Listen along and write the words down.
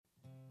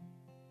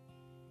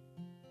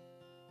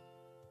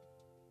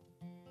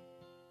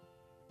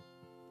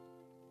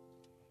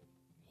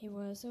He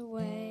was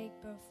awake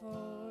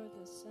before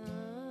the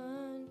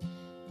sun,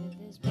 with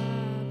his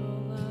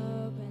Bible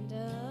opened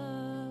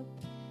up,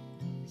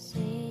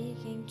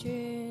 seeking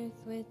truth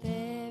with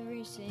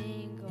every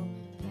single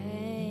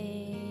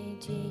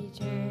page he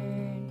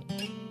turned.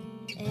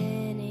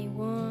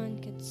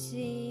 Anyone could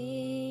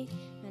see,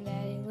 and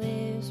that he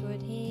lives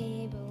what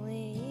he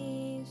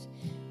believes,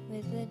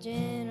 with a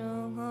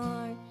gentle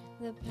heart,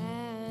 the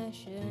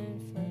passion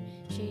for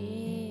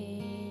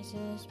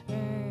Jesus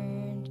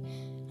burned.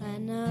 I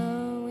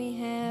know we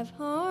have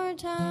hard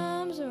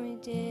times when we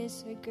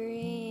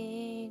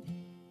disagree,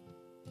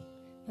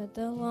 but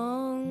the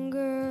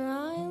longer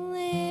I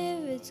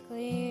live, it's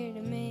clear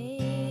to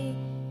me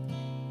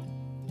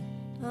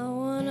I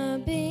wanna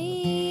be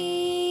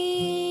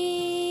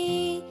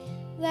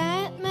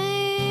that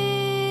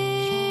man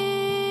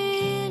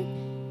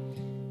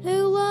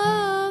who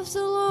loves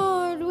the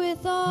Lord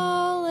with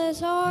all his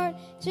heart,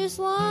 just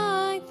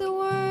like the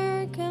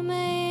word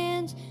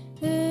commands,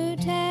 who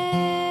takes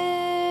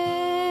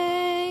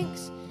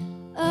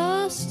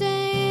a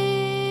stand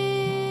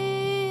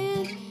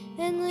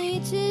and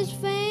leads his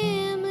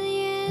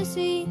family as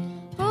he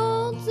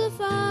holds the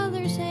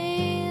Father's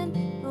hand.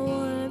 I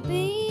wanna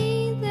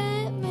be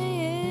that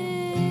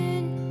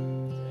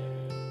man.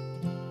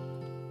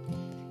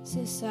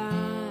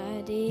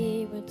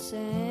 Society would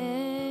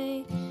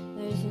say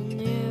there's a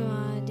new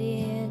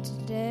idea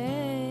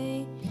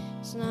today.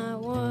 It's not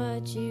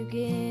what you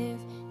give,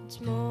 it's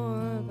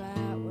more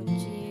about what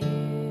you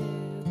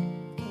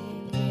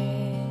can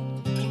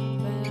get.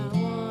 But I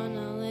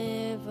wanna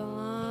live a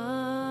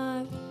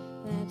life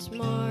that's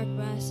marked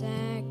by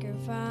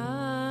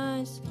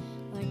sacrifice,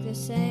 like the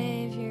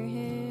Savior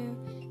who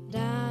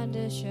died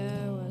to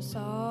show us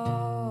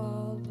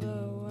all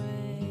the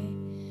way.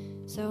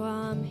 So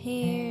I'm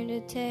here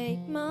to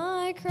take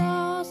my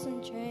cross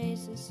and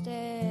trace the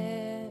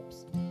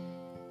steps.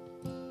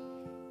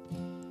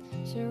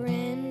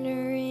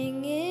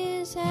 Surrendering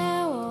is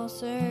how I'll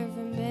serve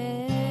him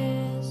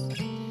best.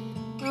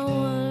 I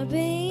wanna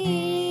be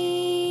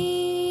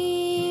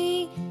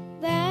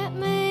that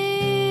man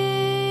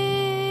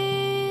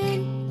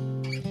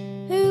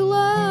who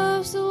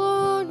loves the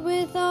Lord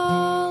with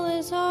all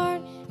his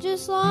heart,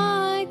 just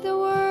like the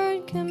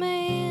word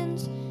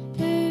commands,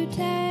 who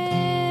takes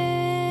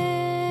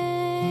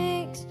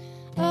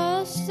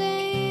a stand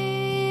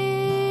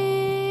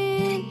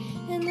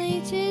and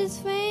leads his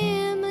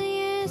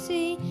family as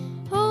he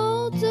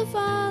holds the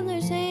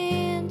Father's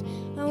hand.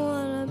 I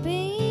wanna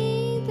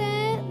be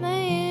that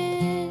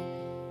man,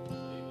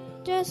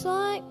 just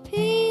like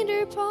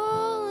Peter,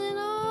 Paul, and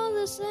all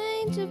the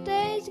saints of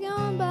days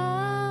gone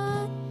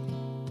by.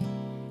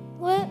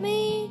 Let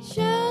me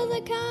show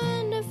the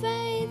kind of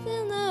faith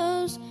in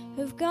those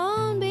who've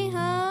gone behind.